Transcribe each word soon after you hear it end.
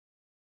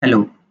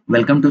Hello,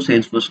 welcome to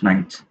Salesforce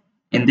Nights.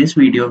 In this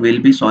video,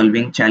 we'll be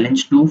solving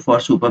challenge 2 for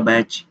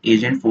Superbadge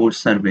Agentforce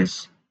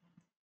Service.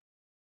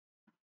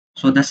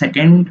 So the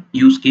second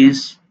use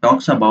case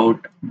talks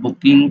about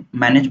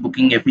manage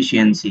booking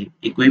efficiency,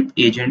 equip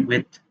agent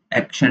with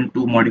action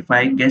to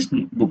modify guest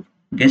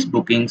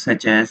bookings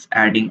such as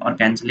adding or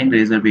canceling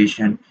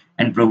reservation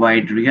and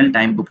provide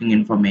real-time booking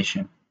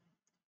information.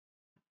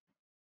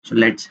 So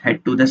let's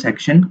head to the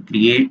section,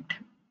 create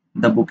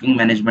the booking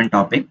management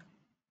topic.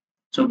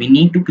 So we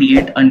need to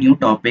create a new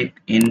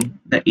topic in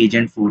the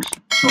Agentforce.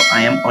 So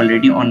I am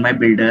already on my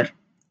builder.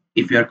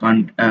 If you are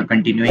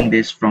continuing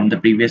this from the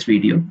previous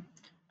video,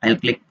 I'll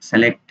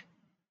select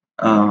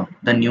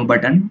the new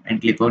button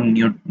and click on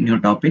new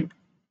topic.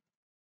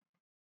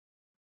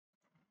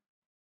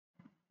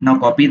 Now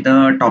copy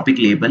the topic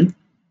label,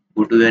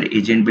 go to your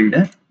agent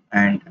builder,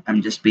 and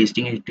I'm just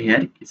pasting it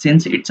here.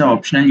 Since it's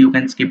optional, you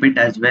can skip it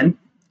as well,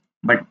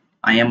 but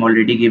I am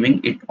already giving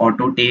it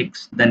auto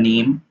takes the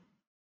name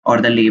or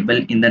the label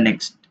in the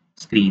next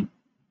screen.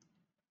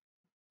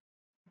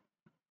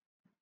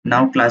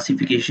 Now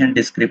classification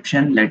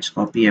description, let's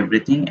copy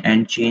everything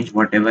and change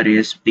whatever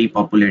is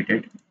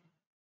pre-populated.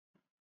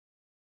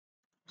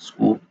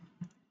 Scope,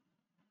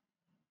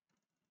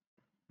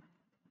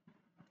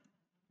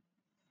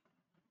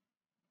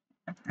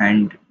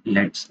 and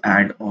let's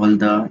add all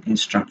the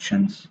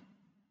instructions.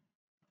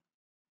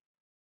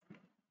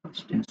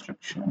 First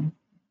instruction,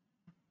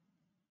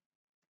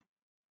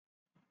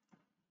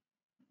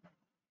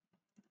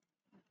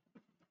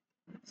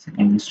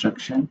 second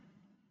instruction,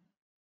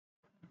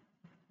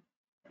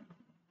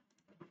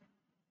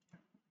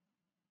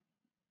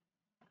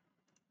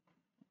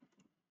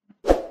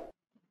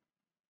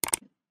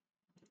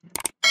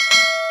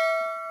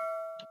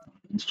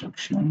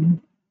 instruction,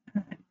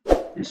 and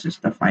this is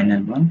the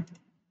final one.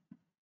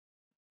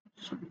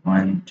 So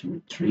 1,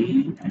 2,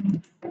 3,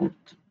 and fourth.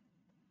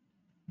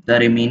 The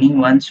remaining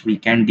ones we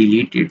can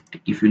delete it.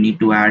 If you need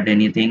to add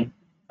anything,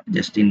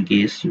 just in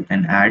case you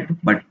can add,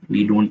 but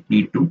we don't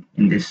need to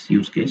in this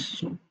use case.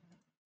 So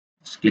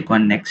just click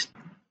on next,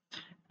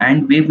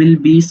 and we will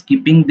be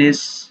skipping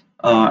this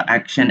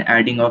action,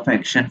 adding of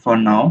action for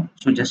now.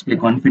 So just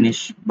click on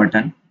finish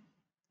button.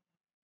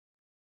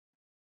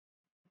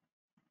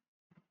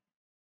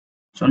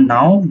 So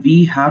now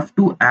we have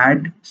to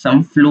add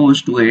some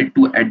flows to it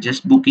to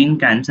adjust booking,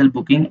 cancel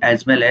booking,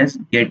 as well as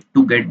get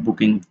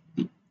booking.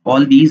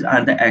 All these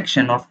are the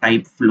action of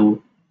type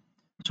flow.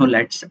 So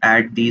let's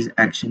add these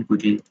action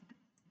quickly.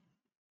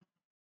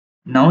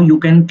 Now you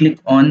can click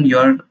on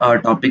your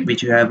topic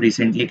which you have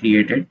recently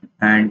created,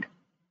 and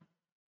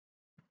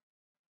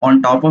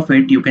on top of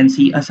it you can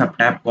see a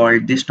subtab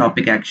called this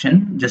topic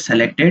action. Just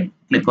select it,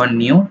 click on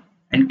new,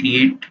 and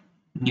create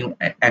new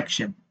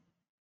action.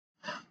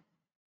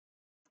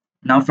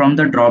 Now from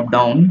the drop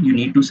down you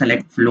need to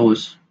select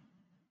flows.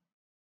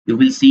 You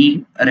will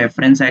see a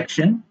reference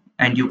action,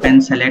 and you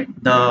can select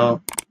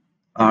the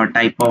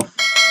type of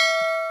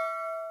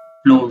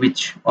flow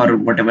which or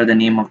whatever the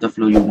name of the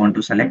flow you want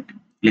to select.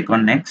 Click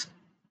on next.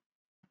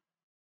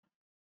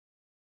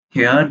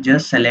 Here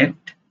just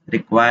select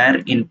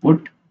require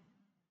input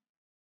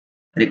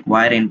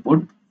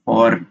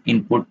for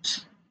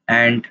inputs,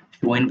 and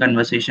show in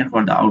conversation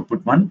for the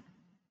output one.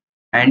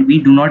 And we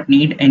do not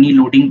need any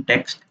loading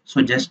text,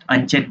 so just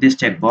uncheck this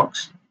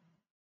checkbox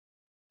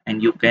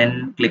and you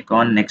can click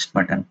on next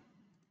button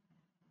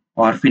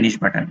or finish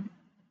button.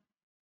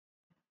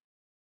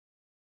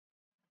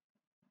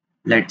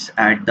 Let's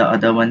add the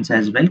other ones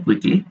as well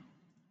quickly.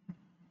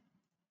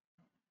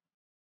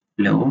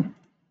 Flow,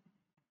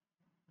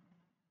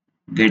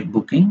 get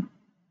booking,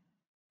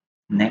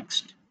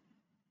 next.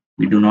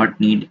 We do not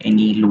need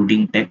any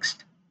loading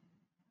text,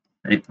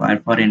 require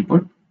for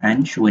input,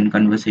 and show in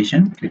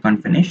conversation. Click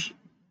on finish.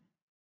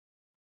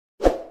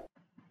 Click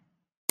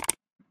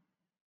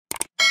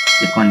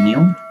on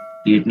new,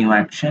 create new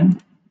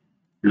action,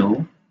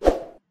 flow,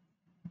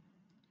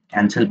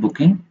 cancel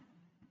booking,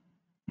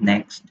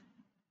 next.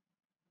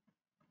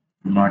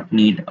 Do not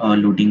need a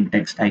loading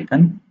text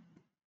icon,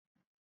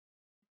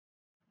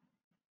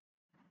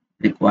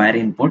 require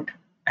input.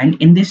 And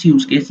in this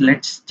use case,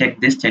 let's check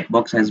this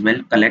checkbox as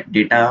well, collect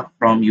data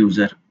from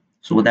user,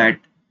 so that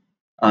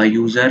a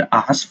user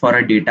asks for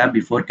a data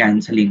before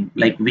canceling,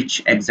 like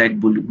which exact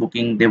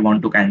booking they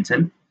want to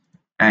cancel,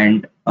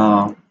 and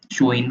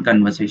show in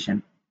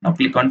conversation. Now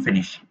click on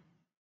finish.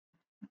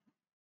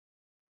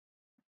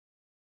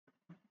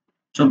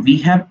 So we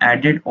have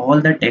added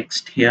all the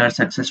text here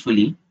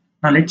successfully.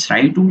 Now let's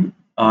try to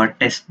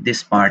test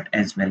this part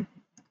as well.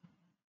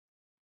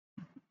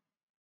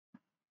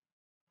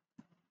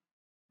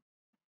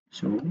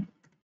 So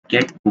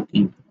get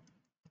booking.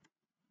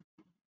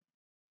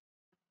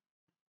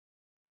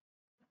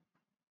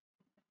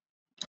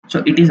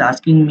 So it is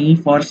asking me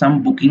for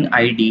some booking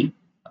ID.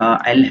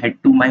 I'll head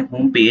to my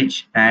home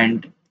page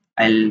and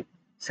I'll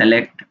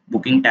select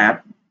booking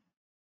tab.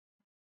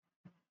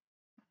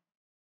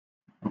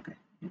 Okay,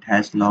 it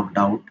has logged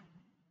out.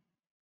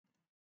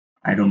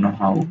 I don't know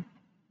how,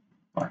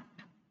 but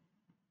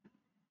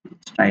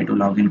let's try to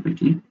log in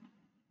quickly.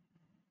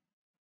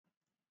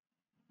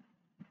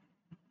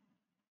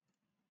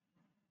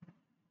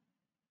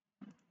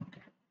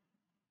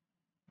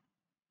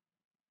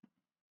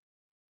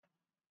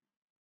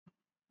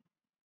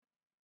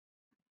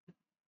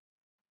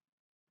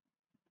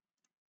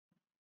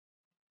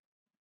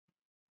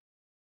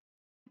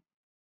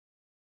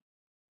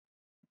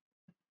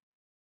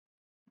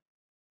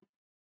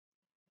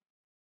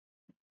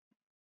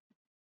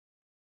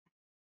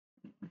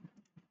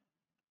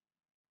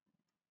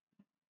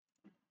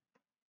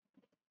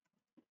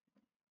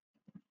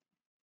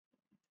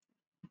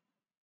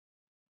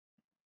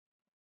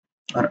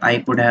 Or I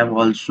could have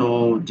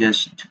also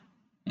just,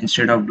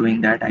 instead of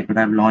doing that, I could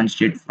have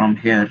launched it from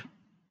here.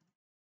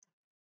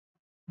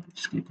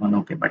 Just click on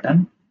OK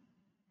button.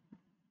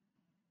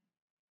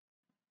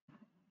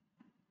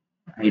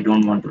 I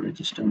don't want to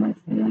register my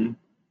phone.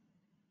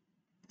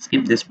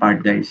 Skip this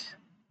part, guys.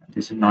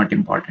 This is not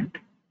important.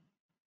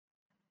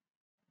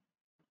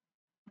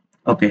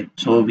 Okay,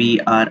 so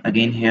we are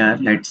again here.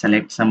 Let's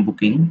select some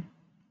booking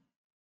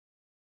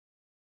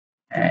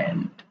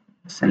and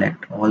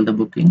select all the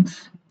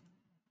bookings.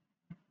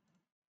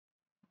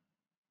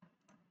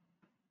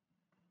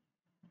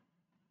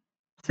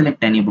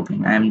 Select any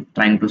booking. I am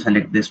trying to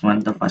select this one,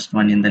 the first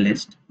one in the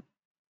list,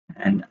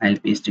 and I'll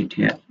paste it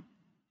here.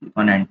 Click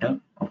on enter.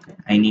 Okay,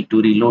 I need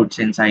to reload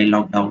since I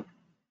logged out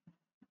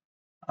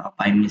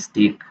by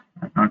mistake.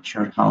 I'm not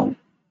sure how.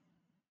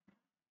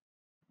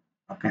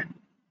 Okay,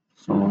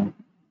 so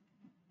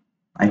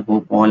I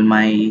hope all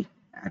my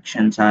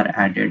actions are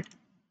added.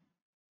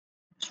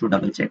 Just to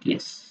double check,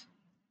 yes.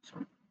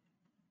 So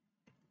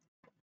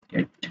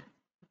get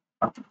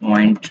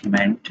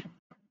appointment,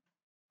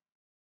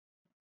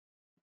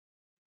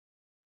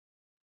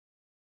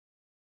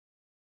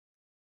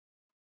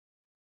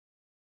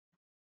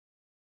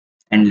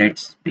 and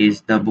let's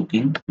paste the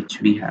booking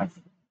which we have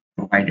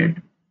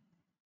provided.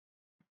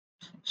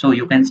 So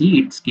you can see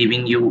it's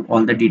giving you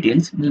all the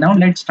details. Now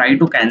let's try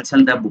to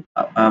cancel the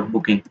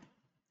booking.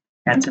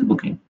 Cancel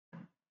booking.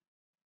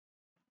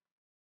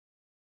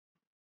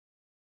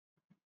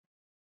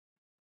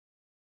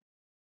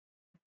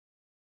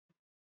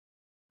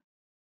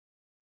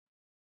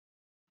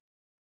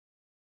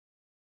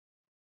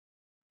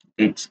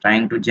 It's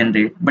trying to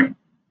generate, but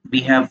we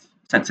have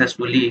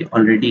successfully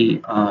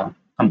already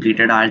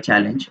completed our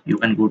challenge. You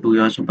can go to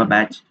your super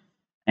badge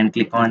and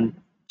click on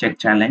check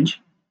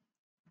challenge.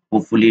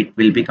 Hopefully it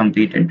will be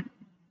completed.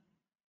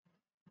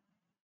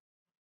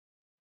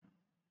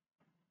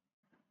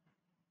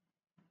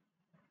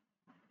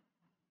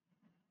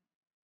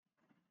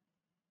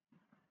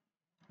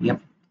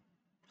 Yep.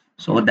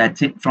 So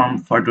that's it from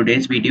for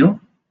today's video.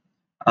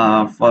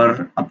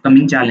 For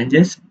upcoming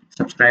challenges,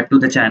 subscribe to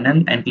the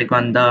channel and click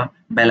on the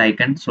bell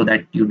icon so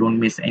that you don't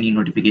miss any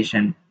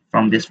notification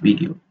from this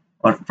video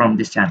or from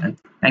this channel.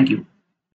 Thank you.